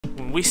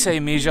When we say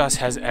Mijas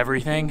has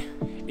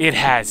everything, it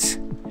has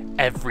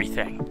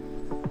everything.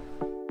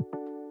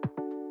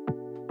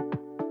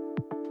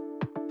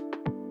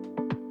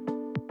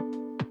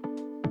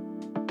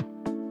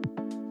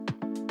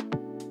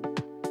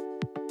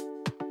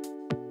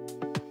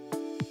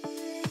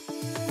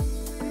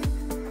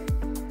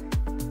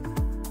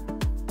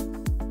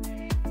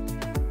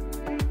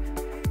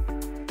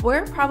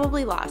 We're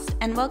probably lost,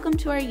 and welcome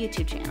to our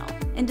YouTube channel.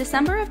 In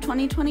December of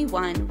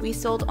 2021, we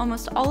sold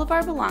almost all of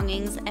our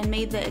belongings and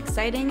made the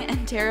exciting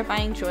and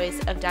terrifying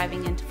choice of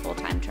diving into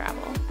full-time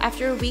travel.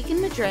 After a week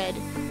in Madrid,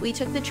 we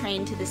took the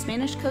train to the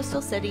Spanish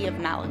coastal city of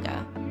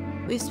Malaga.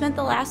 We've spent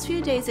the last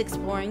few days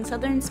exploring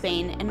southern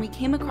Spain, and we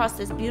came across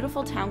this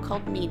beautiful town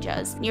called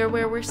Mijas, near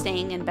where we're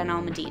staying in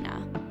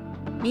Benalmádena.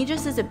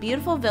 Mijas is a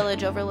beautiful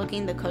village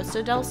overlooking the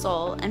Costa del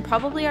Sol and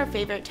probably our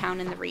favorite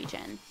town in the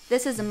region.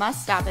 This is a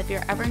must stop if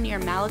you're ever near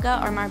Malaga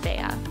or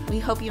Marbella. We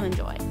hope you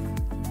enjoy.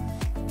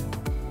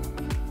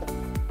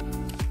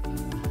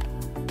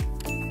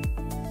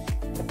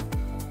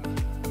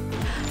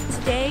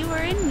 Today we're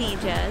in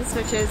Mijas,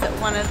 which is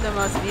one of the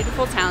most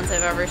beautiful towns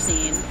I've ever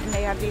seen. And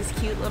they have these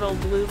cute little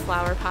blue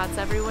flower pots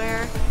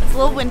everywhere. It's a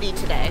little windy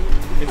today.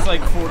 It's like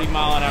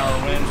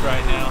 40-mile-an-hour winds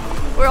right now.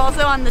 We're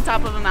also on the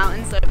top of a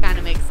mountain, so it kind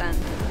of makes sense.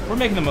 We're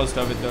making the most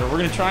of it though. We're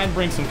gonna try and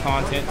bring some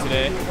content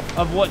today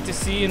of what to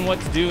see and what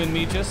to do in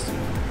Mijas.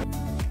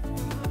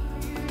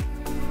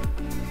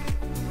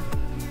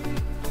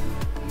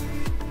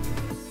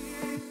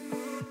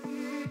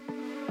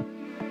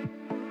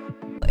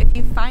 If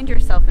you find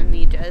yourself in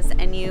Mijas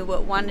and you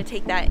want to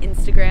take that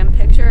Instagram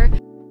picture,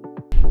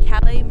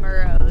 Calle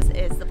Muros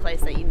is the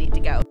place that you need to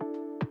go.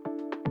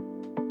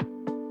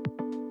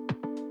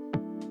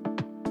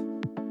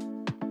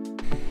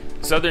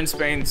 Southern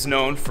Spain's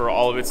known for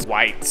all of its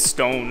white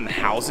stone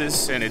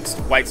houses and its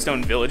white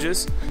stone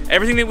villages.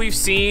 Everything that we've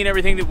seen,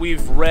 everything that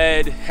we've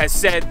read has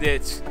said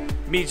that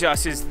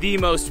Mijas is the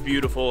most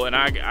beautiful, and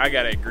I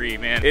gotta agree,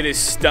 man. It is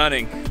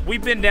stunning.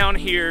 We've been down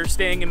here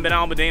staying in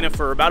Benalmádena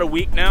for about a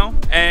week now,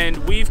 and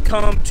we've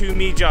come to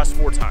Mijas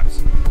 4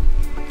 times.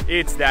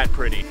 It's that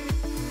pretty.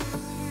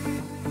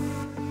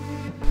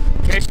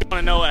 In case you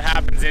wanna know what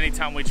happens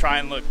anytime we try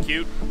and look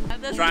cute,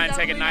 try and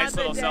take a nice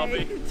little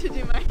selfie. To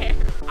do my hair.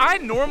 I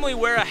normally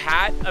wear a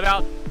hat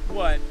about,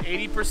 what,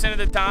 80% of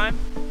the time?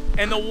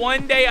 And the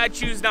one day I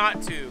choose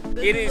not to,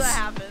 it is what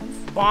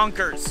happens.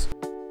 Bonkers.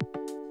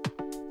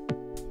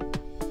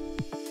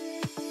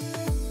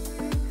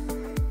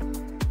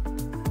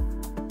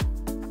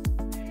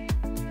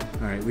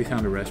 All right, we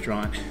found a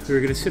restaurant. We were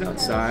gonna sit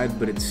outside,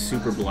 but it's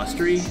super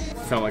blustery.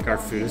 Felt like our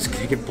food is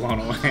gonna get blown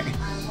away.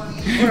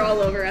 We're all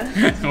over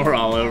us. We're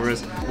all over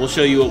us. We'll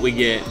show you what we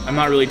get. I'm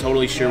not really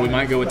totally sure. We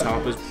might go with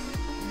tapas.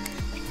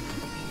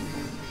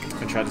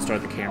 I tried to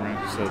start the camera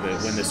so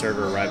that when the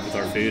server arrived with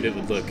our food, it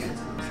would look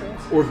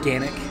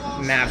organic,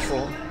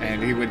 natural,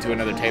 and he went to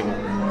another table.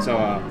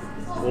 So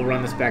we'll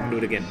run this back and do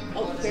it again.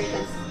 Oh, very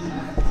nice.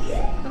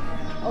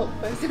 Oh,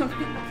 there's something.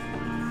 Thank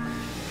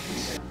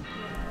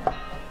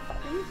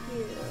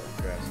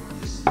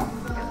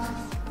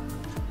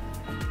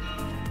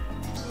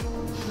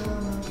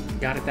you.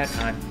 Got it that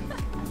time.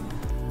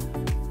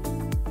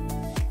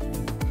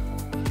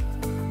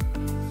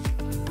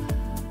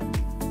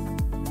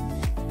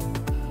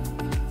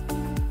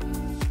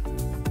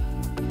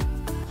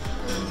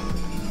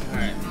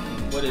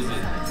 What is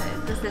it?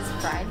 This is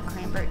fried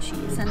cranberry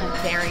cheese and a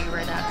berry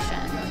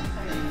reduction.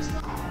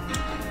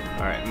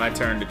 All right, my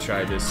turn to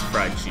try this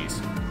fried cheese.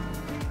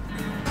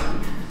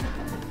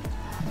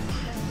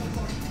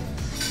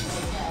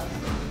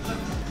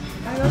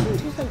 It doesn't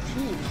taste like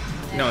cheese.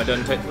 No, it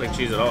doesn't taste like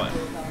cheese at all.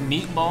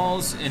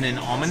 Meatballs in an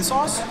almond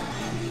sauce?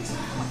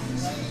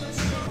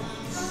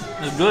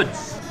 It's good.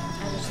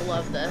 I just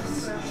love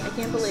this. I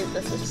can't believe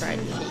this is fried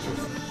cheese.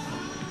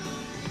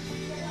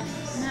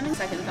 I'm having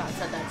second thoughts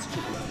that that's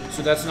cheese.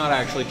 So that's not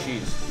actually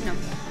cheese? No. I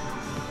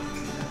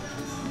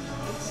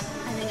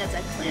think that's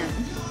eggplant.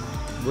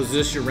 Was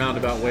this your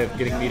roundabout way of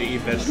getting me to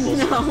eat vegetables?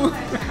 No.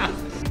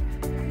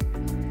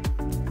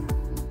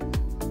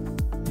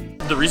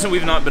 The reason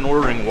we've not been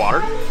ordering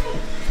water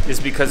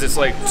is because it's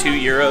like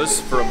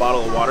 €2 for a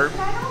bottle of water,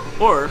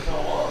 or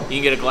you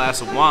can get a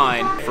glass of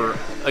wine for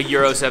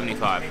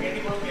 €1.75.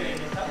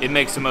 It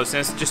makes the most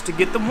sense just to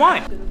get the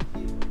wine.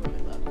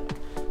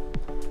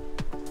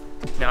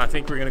 Now I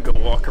think we're gonna go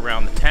walk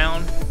around the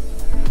town.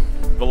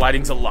 The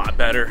lighting's a lot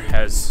better,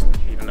 as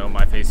even though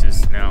my face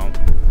is now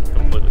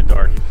completely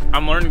dark.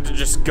 I'm learning to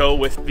just go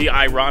with the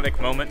ironic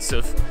moments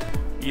of,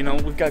 you know,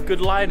 we've got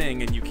good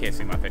lighting and you can't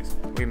see my face.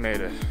 We made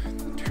a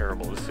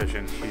terrible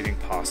decision eating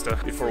pasta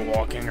before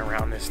walking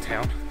around this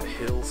town. The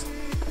hills,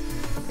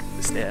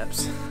 the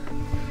steps,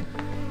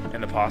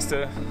 and the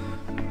pasta.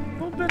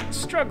 A little bit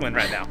struggling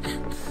right now.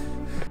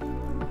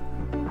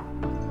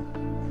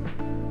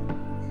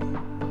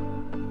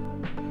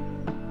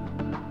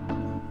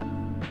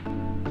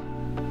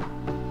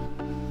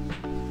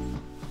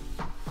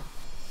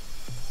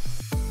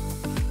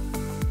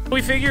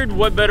 We figured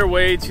what better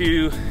way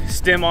to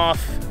stem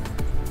off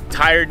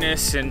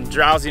tiredness and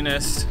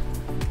drowsiness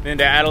then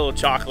to add a little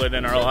chocolate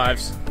in our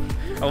lives,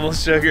 a little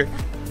sugar.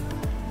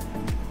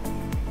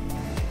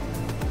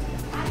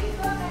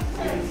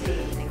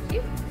 Thank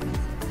you.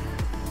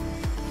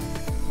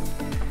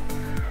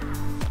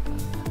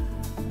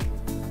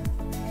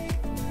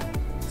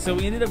 So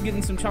we ended up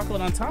getting some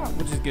chocolate on top,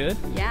 which is good.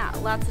 Yeah,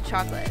 lots of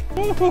chocolate.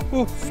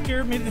 Ooh,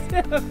 scared me to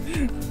death.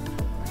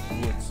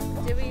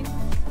 Did we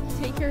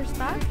take your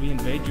spot? We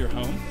invade your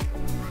home.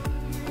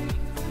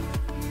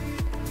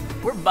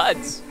 We're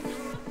buds.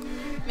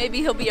 Maybe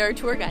he'll be our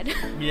tour guide.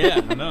 Yeah,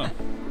 I know.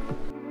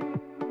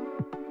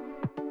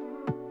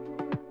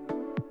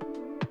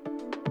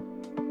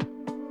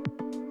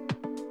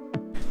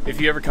 If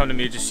you ever come to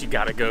Mijas, you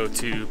gotta go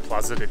to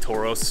Plaza de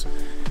Toros.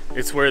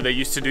 It's where they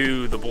used to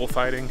do the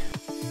bullfighting.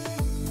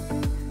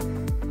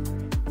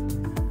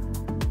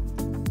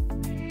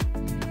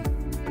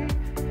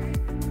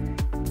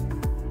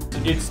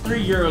 It's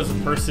 €3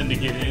 a person to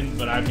get in,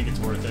 but I think it's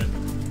worth it.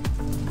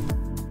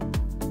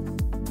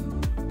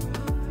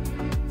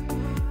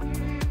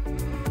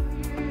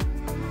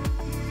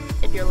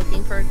 If you're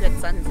looking for a good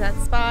sunset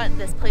spot,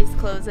 this place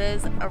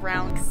closes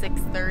around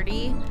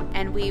 6:30,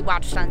 and we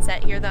watched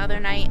sunset here the other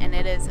night, and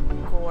it is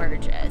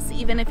gorgeous,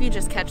 even if you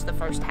just catch the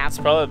first half. It's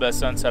probably the best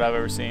sunset I've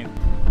ever seen.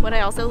 What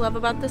I also love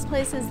about this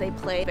place is they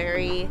play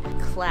very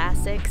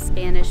classic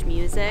Spanish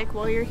music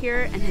while you're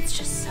here, and it's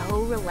just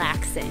so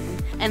relaxing.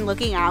 And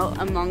looking out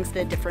amongst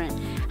the different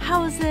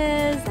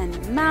houses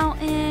and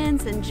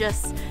mountains and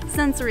just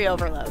sensory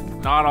overload.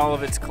 Not all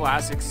of it's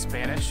classic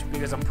Spanish,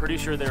 because I'm pretty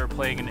sure they were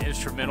playing an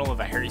instrumental of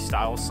a Harry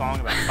Styles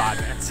song about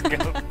 5 minutes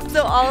ago.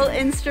 So all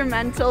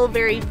instrumental,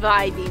 very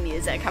vibey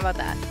music. How about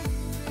that?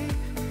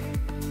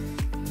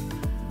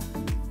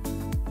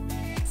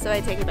 So I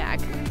take it back,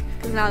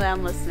 because now that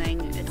I'm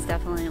listening, it's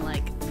definitely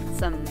like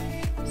some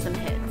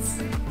hits.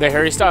 The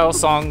Harry Styles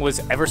song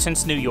was Ever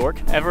Since New York.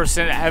 Ever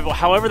since,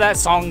 however that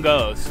song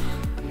goes,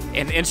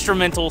 an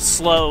instrumental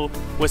slow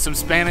with some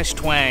Spanish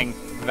twang.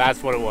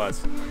 That's what it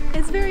was.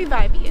 It's very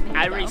vibey in here.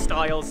 Harry though.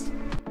 Styles.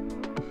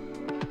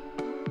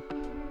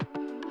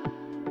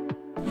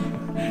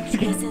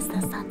 This is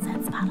the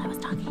sunset spot I was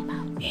talking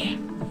about. Yeah.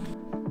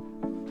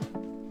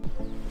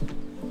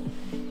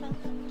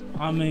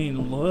 I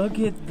mean, look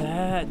at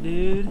that,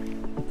 dude.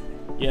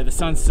 Yeah, the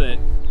sunset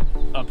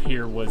up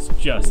here was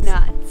just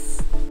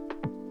nuts.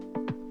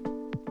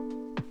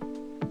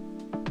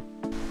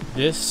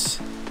 This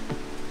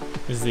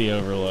is the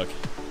overlook.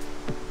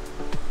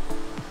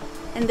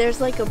 And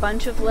there's like a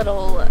bunch of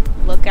little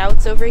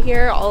lookouts over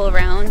here all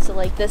around. So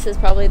like this is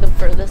probably the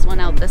furthest one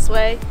out this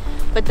way.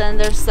 But then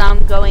there's some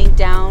going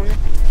down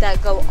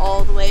that go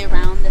all the way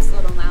around this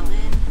little mountain.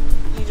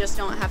 You just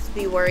don't have to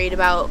be worried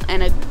about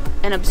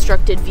an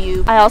obstructed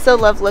view. I also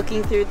love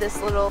looking through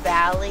this little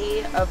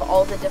valley of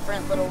all the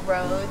different little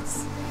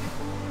roads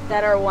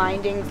that are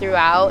winding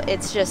throughout.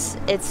 It's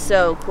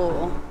so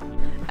cool.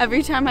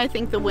 Every time I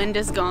think the wind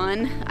is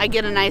gone, I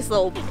get a nice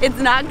little, it's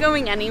not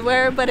going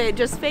anywhere, but it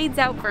just fades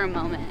out for a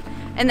moment.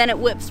 And then it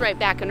whips right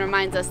back and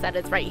reminds us that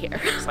it's right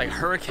here. It's like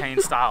hurricane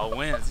style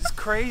winds. It's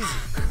crazy.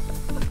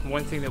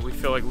 One thing that we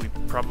feel like we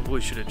probably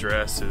should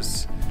address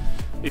is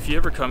if you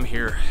ever come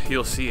here,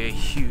 you'll see a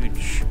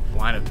huge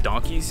line of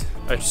donkeys,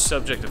 a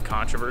subject of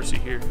controversy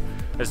here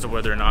as to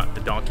whether or not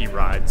the donkey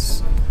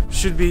rides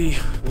should be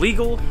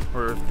legal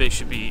or if they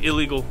should be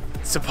illegal.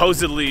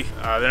 Supposedly,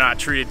 they're not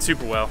treated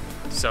super well,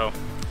 so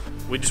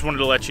we just wanted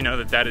to let you know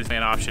that that is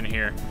an option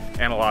here,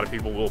 and a lot of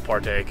people will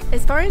partake.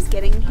 As far as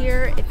getting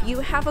here, if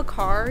you have a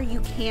car, you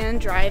can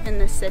drive in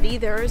the city.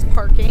 There is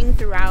parking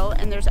throughout,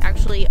 and there's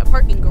actually a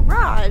parking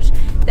garage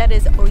that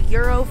is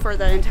 €1 for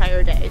the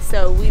entire day.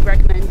 So we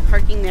recommend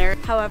parking there.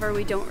 However,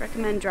 we don't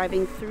recommend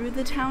driving through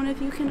the town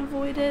if you can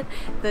avoid it.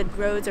 The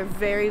roads are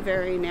very,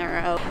 very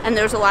narrow, and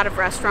there's a lot of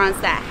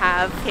restaurants that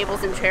have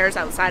tables and chairs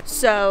outside.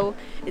 So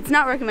it's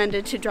not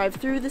recommended to drive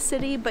through the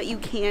city, but you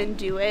can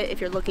do it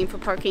if you're looking for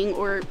parking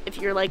or if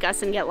you're like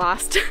us and get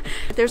lost.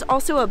 There's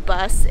also a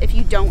bus if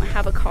you don't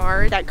have a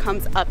car that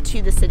comes up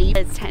to the city.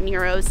 It's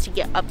 €10 to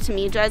get up to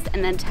Mijas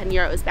and then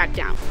 €10 back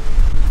down.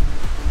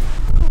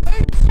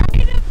 We're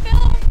trying to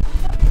film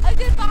a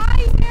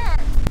goodbye here.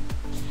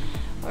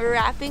 We're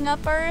wrapping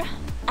up our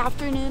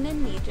afternoon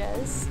in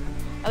Mijas.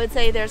 I would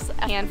say there's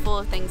a handful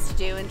of things to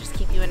do and just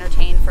keep you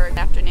entertained for an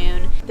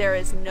afternoon. There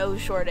is no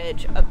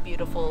shortage of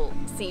beautiful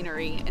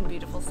scenery and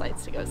beautiful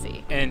sights to go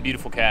see. And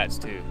beautiful cats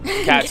too.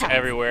 Cats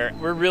everywhere.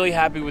 We're really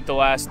happy with the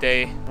last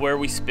day, where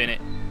we spent it.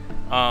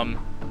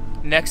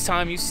 Next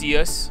time you see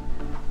us,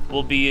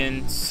 we'll be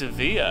in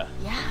Seville.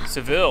 Yeah.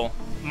 Seville.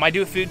 Might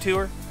do a food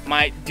tour.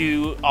 Might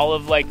do all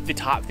of like the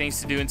top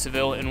things to do in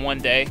Seville in one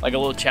day, like a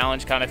little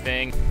challenge kind of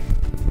thing.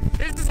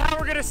 This is how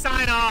we're gonna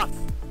sign off.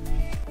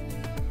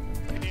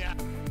 Yeah.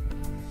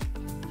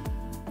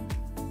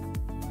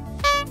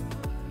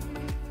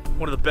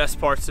 One of the best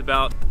parts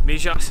about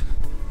Mijas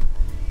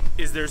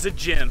is there's a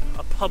gym,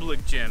 a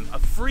public gym, a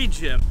free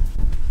gym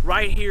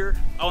right here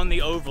on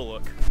the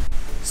overlook.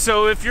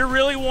 So if you're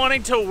really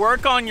wanting to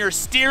work on your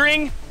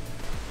steering,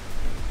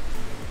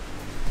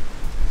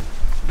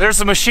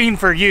 there's a machine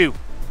for you.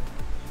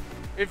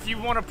 If you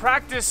want to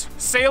practice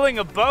sailing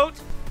a boat,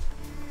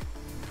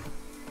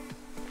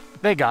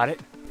 they got it.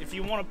 If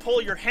you want to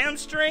pull your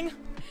hamstring,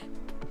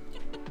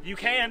 you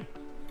can.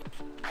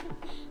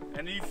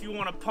 And if you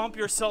want to pump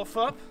yourself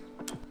up,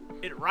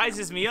 it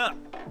rises me up.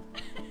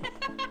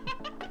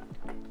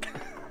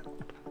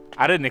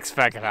 I didn't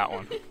expect that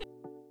one.